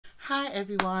Hi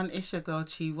everyone, it's your girl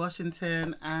Chi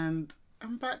Washington and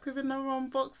I'm back with another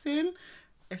unboxing.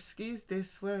 Excuse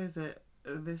this, where is it?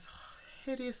 This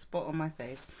hideous spot on my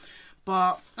face.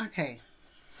 But okay.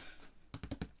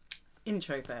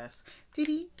 Intro first.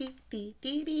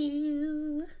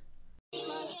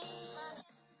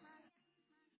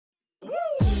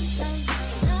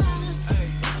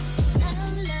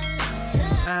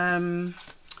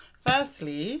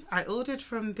 Firstly, I ordered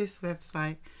from this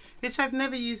website, which I've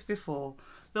never used before.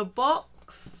 The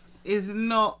box is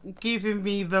not giving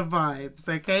me the vibes,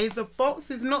 okay? The box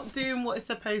is not doing what it's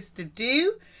supposed to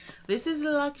do. This is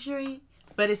luxury,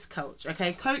 but it's Coach,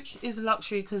 okay? Coach is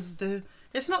luxury because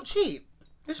it's not cheap.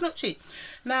 It's not cheap.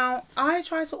 Now, I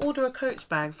tried to order a Coach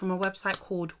bag from a website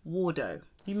called Wardo.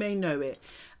 You may know it.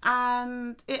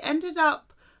 And it ended up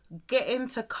getting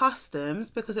to customs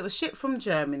because it was shipped from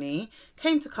Germany,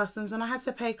 came to customs, and I had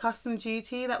to pay custom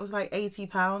duty. That was like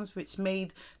 £80, which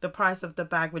made the price of the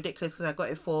bag ridiculous because I got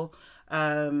it for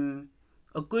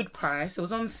a good price. It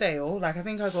was on sale. Like, I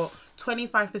think I got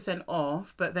 25%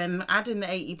 off, but then adding the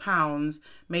 £80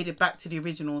 made it back to the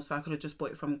original, so I could have just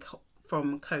bought it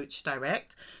from Coach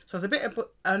direct. So I was a bit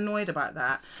annoyed about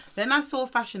that. Then I saw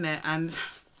Fashionette, and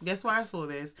guess why I saw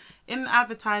this? In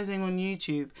advertising on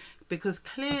YouTube, because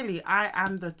clearly I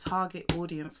am the target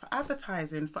audience for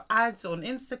advertising, for ads on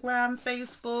Instagram,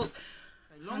 Facebook.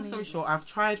 Long story short, I've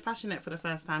tried Fashionette for the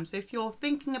first time. So if you're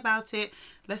thinking about it,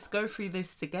 let's go through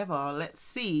this together. Let's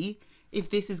see if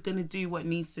this is going to do what it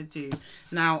needs to do.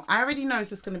 Now, I already know it's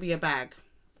just going to be a bag,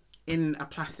 in a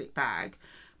plastic bag.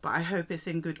 But I hope it's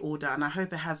in good order, and I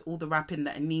hope it has all the wrapping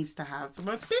that it needs to have. So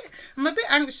I'm a bit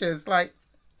anxious. Like,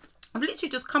 I've literally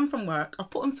just come from work. I've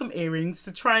put on some earrings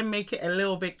to try and make it a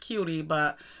little bit cutie,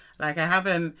 but like I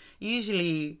haven't.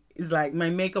 Usually it's like my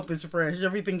makeup is fresh,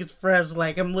 everything is fresh,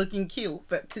 like I'm looking cute.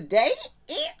 But today,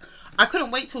 I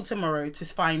couldn't wait till tomorrow to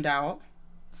find out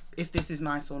if this is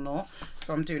nice or not.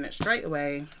 So I'm doing it straight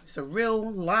away. It's a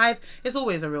real live. It's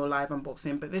always a real live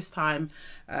unboxing, but this time,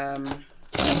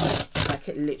 like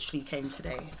it literally came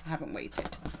today. I haven't waited.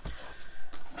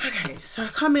 Okay, so I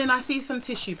come in, I see some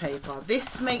tissue paper.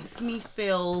 This makes me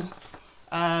feel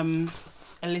a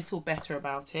little better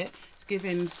about it. It's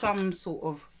giving some sort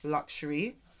of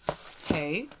luxury.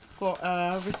 Okay, got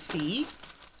a receipt.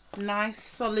 Nice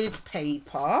solid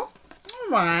paper. All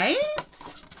right.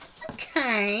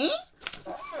 Okay.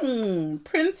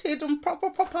 Printed on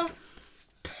proper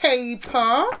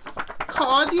paper.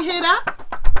 Card, you hear that?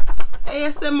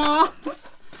 ASMR.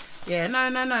 Yeah,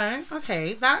 no.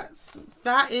 Okay, that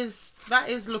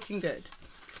is looking good.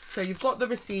 So you've got the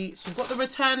receipts, you've got the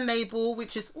return label,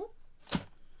 which is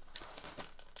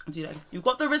you've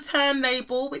got the return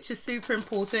label, which is super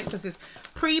important because it's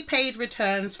prepaid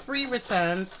returns, free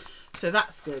returns. So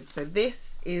that's good. So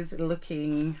this is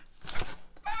looking,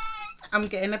 I'm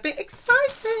getting a bit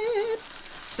excited.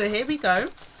 So here we go.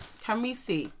 Can we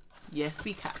see? Yes,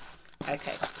 we can.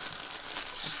 Okay,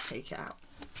 let's take it out.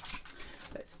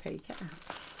 Let's take it out.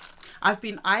 I've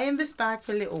been eyeing this bag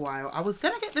for a little while. I was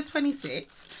going to get the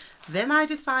 26. Then I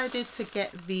decided to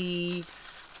get the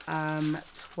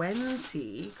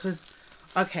 20 because,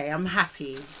 okay, I'm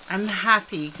happy. I'm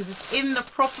happy because it's in the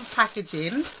proper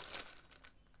packaging.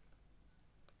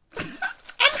 I'm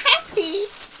happy.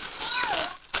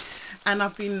 And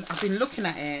I've been looking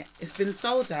at it. It's been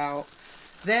sold out.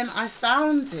 Then I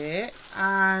found it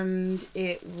and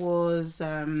it was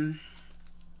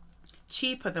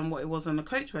cheaper than what it was on the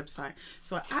Coach website.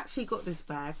 So I actually got this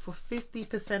bag for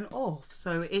 50% off.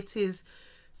 So it is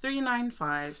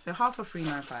 $395. So half of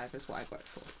 $395 is what I got it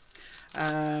for.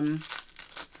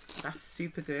 That's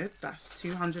super good. That's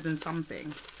 200 and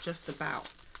something, just about.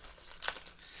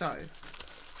 So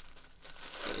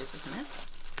it is, isn't it?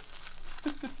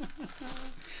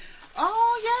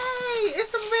 Oh yay,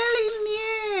 it's really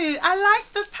new. I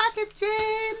like the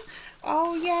packaging.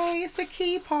 Oh yay, it's a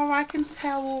keeper, I can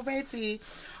tell already.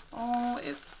 Oh,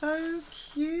 it's so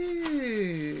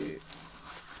cute.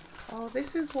 Oh,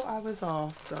 this is what I was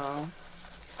after.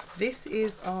 This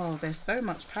is, oh, there's so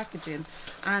much packaging.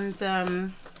 And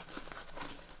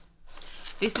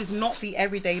this is not the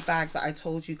everyday bag that I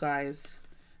told you guys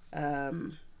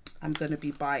I'm going to be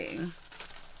buying.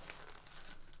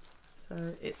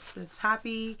 So it's the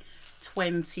Tabby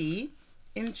 20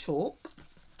 in chalk.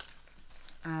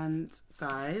 And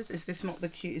guys, is this not the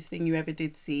cutest thing you ever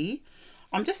did see?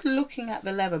 I'm just looking at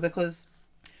the leather because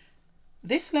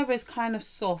this leather is kind of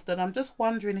soft and I'm just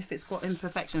wondering if it's got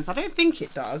imperfections. I don't think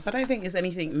it does. I don't think there's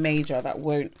anything major that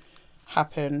won't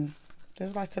happen.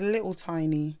 There's like a little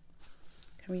tiny,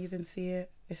 can we even see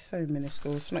it? It's so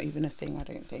minuscule. It's not even a thing, I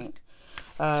don't think.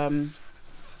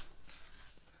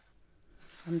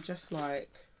 I'm just like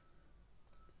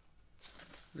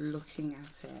looking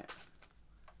at it.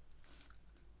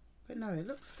 But no, it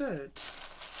looks good.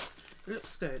 It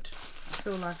looks good. I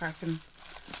feel like I can,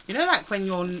 you know, like when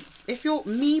you're, if you're,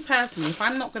 me personally, if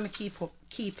I'm not going to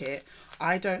keep it,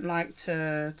 I don't like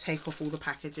to take off all the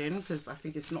packaging because I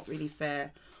think it's not really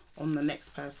fair on the next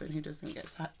person who doesn't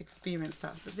get to experience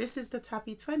that. But this is the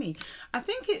Tabby 20. I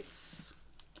think it's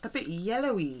a bit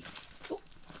yellowy. Ooh,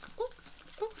 ooh,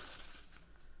 ooh.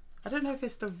 I don't know if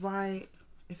it's the right,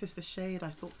 if it's the shade I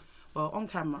thought. Well, on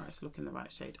camera it's looking the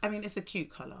right shade. I mean, it's a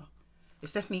cute colour.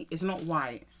 It's definitely, it's not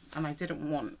white, and I didn't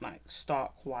want like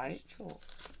stark white. Sure.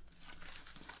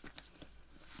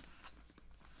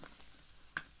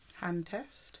 Hand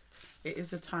test. It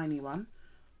is a tiny one,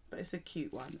 but it's a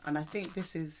cute one, and I think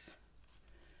this is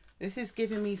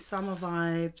giving me summer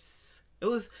vibes. It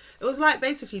was like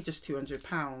basically just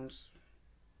 £200.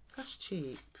 That's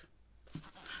cheap.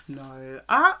 No,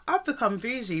 I've become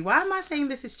bougie. Why am I saying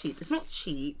this is cheap? It's not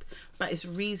cheap, but it's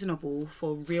reasonable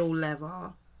for real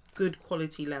leather, good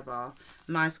quality leather,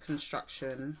 nice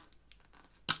construction.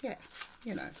 Yeah,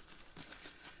 you know,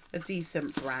 a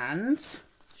decent brand.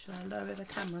 Should I lower the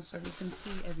camera so we can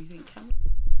see everything? Can we?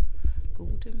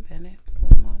 Gordon Bennett,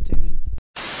 what am I doing?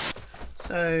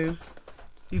 So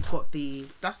you've got the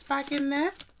dust bag in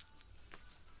there.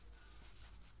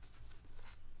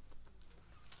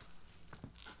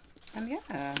 And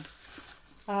yeah,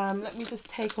 let me just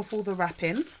take off all the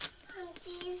wrapping. To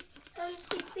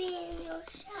be in your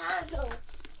channel.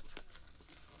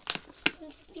 To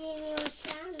be in your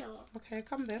channel. Okay,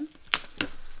 come then.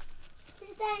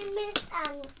 Did I miss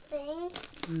anything?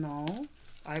 No.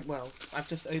 I've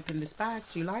just opened this bag.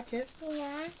 Do you like it?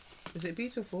 Yeah. Is it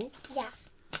beautiful? Yeah.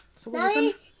 So what Now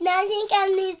I think I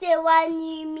need the one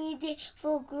you made it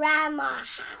for Grandma's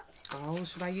house. Oh,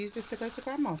 should I use this to go to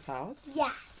Grandma's house?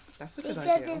 Yes. That's a good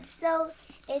idea. idea. Because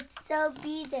it's so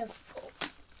beautiful.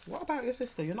 What about your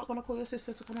sister? You're not going to call your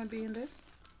sister to come and be in this?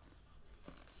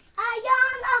 I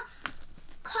wanna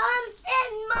come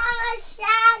in Mama's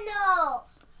channel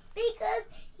because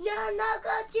you're not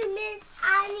going to miss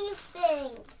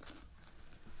anything.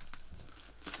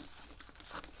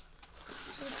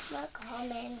 She's not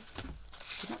coming.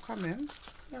 She's not coming?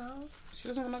 No. She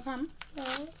doesn't want to come?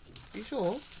 No. You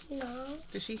sure? No.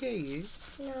 Did she hear you?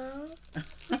 No.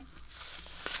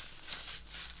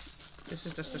 This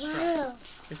is just a strap. Wow.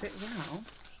 Is it round?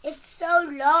 It's so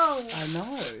long. I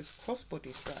know. It's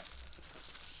crossbody strap.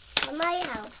 Am I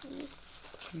helping?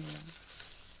 Yeah.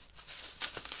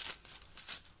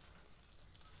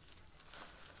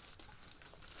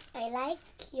 I like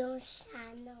your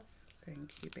channel.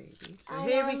 Thank you, baby. So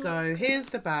here we go. Here's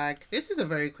the bag. This is a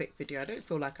very quick video. I don't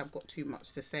feel like I've got too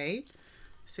much to say.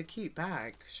 It's a cute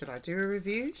bag. Should I do a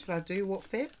review? Should I do what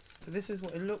fits? So this is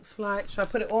what it looks like. Should I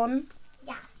put it on?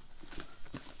 Yeah.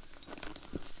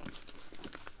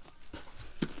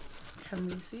 Can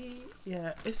we see?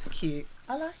 Yeah, it's cute.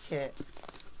 I like it.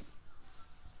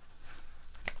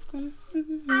 And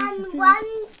when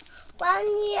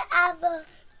you ever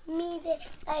meet it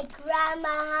like Grandma's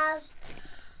house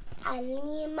and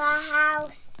Nema's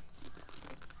house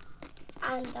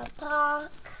and the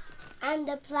park and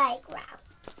the playground.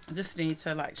 I just need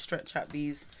to like stretch out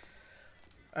these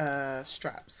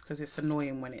straps because it's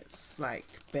annoying when it's like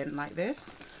bent like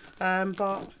this.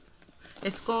 But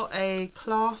it's got a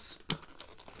clasp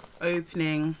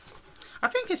opening. I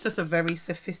think it's just a very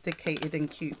sophisticated and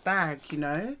cute bag, you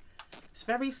know. It's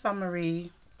very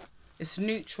summery. It's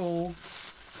neutral. You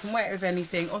can wear it with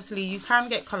anything. Obviously, you can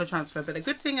get colour transfer, but the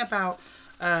good thing about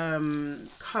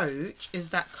Coach is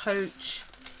that Coach...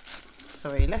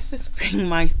 Sorry, let's just bring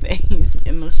my face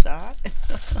in the shot.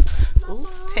 Ooh,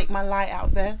 take my light out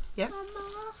of there. Yes?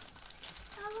 Mama,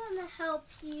 I want to help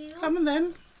you. Come on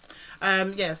then.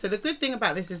 Yeah, so the good thing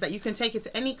about this is that you can take it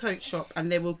to any Coach shop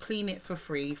and they will clean it for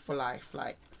free for life.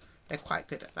 Like, they're quite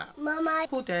good at that. Mama,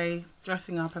 All day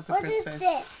dressing up as a what princess. is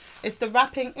this? It's the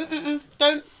wrapping.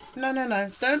 Don't, no.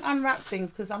 Don't unwrap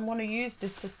things because I'm going to use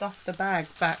this to stuff the bag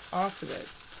back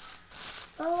afterwards.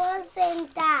 But what's in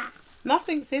that?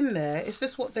 Nothing's in there. It's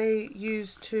just what they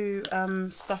use to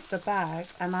stuff the bag,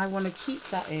 and I want to keep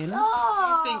that in.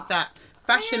 Oh, You think that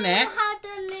Fashionette?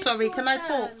 Sorry, can I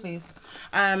talk, please?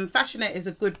 Fashionette is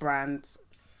a good brand.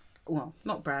 Well,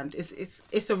 not brand.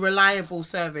 It's a reliable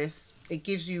service. It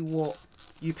gives you what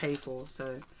you pay for.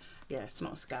 So Yeah, it's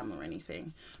not a scam or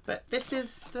anything. But this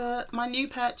is my new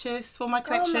purchase for my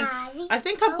collection. I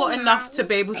think I've got enough to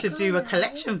be able to do a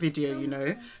collection video, you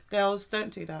know. Girls,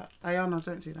 don't do that. Ayana,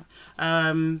 don't do that.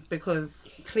 Because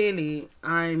clearly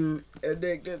I'm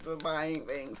addicted to buying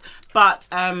things. But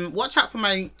watch out for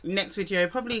my next video.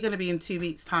 Probably going to be in 2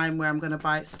 weeks' time where I'm going to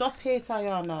buy... Stop it,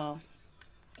 Ayana.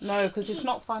 No, because it's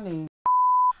not funny.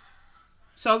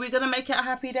 So are we going to make it a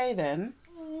happy day then?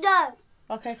 No.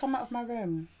 Okay, come out of my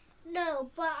room. No,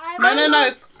 but I...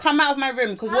 No. Come out of my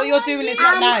room, because what you're doing is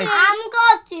not nice. I'm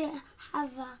going to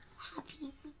have a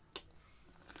happy week.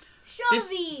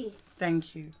 Sorry.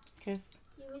 Thank you. Kiss.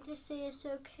 You would just say it's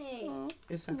okay.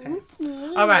 It's okay.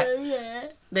 All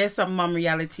right. There's some mum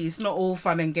reality. It's not all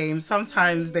fun and games.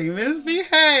 Sometimes they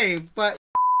misbehave. But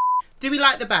do we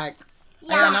like the bag?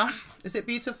 Yeah. Ayana, is it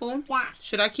beautiful? Yeah.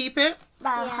 Should I keep it?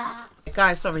 Yeah.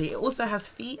 Guys, sorry. It also has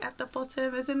feet at the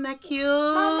bottom. Isn't that cute?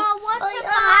 Mama, what about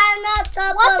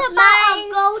a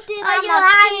golden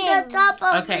on the top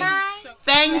of okay. mine?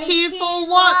 Thank you for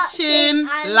watching.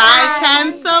 Like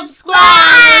and subscribe.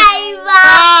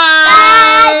 Bye.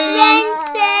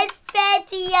 Princess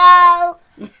video.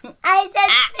 I said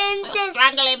princess.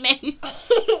 Strangling me.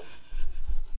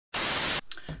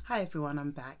 Hi everyone,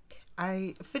 I'm back.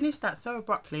 I finished that so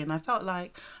abruptly and I felt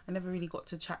like I never really got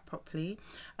to chat properly.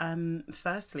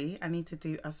 Firstly, I need to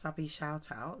do a subby shout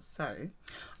out. So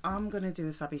I'm going to do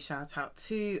a subby shout out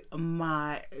to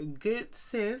my good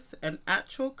sis and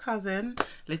actual cousin,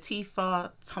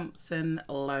 Latifah Thompson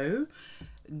Lowe.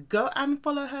 Go and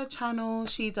follow her channel.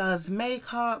 She does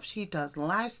makeup, she does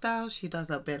lifestyle, she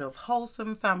does a bit of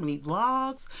wholesome family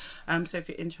vlogs. So if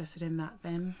you're interested in that,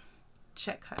 then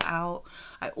check her out.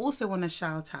 I also want to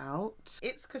shout out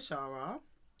It's Kashara.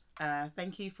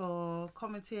 Thank you for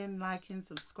commenting, liking,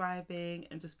 subscribing,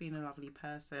 and just being a lovely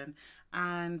person.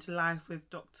 And Life with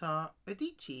Dr.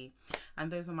 Adichie.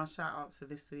 And those are my shout outs for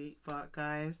this week. But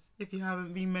guys, if you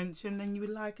haven't been mentioned and you would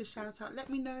like a shout out, let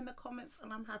me know in the comments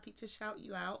and I'm happy to shout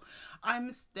you out.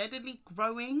 I'm steadily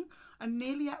growing. I'm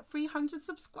nearly at 300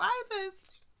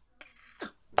 subscribers.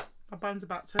 My bun's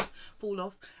about to fall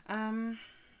off. I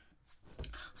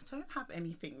don't have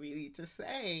anything really to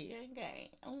say.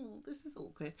 Okay. Oh, this is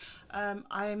awkward.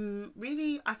 I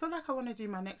feel like I want to do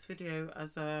my next video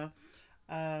as a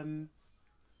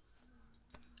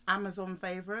Amazon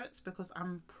favorites, because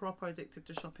I'm proper addicted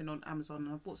to shopping on Amazon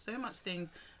and I've bought so much things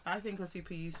that I think are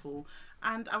super useful.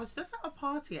 And I was just at a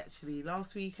party actually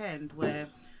last weekend where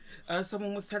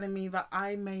someone was telling me that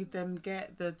I made them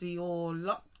get the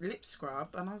Dior lip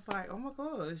scrub, and I was like, oh my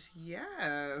gosh,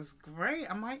 yes, great.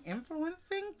 Am I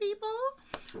influencing people?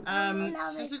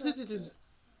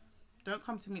 Don't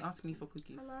come to me asking me for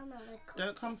cookies.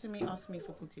 Don't come to me asking me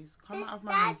for cookies. Come out of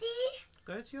my room.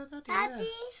 Go to your daddy. Daddy?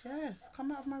 Yes,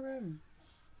 come out of my room.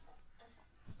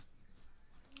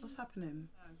 What's happening?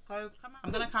 Go. Come out.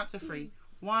 I'm gonna count to 3.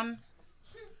 1,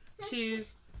 2,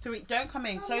 3. Don't come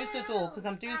in. Close the door because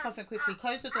I'm doing something quickly.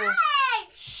 Close the door.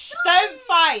 Shh, don't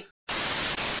fight.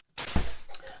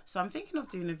 So I'm thinking of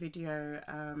doing a video,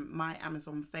 my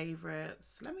Amazon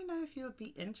favorites. Let me know if you would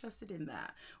be interested in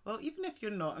that. Well, even if you're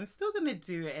not, I'm still going to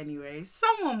do it anyway.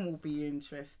 Someone will be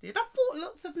interested. I bought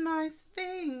lots of nice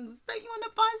things. Don't you want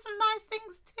to buy some nice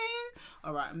things too?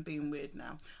 All right, I'm being weird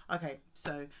now. Okay,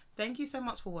 so thank you so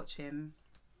much for watching.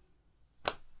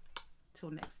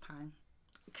 Till next time.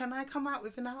 Can I come out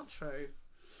with an outro?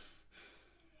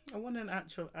 I want an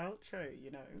actual outro,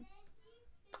 you know.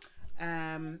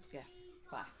 Yeah,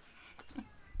 bye.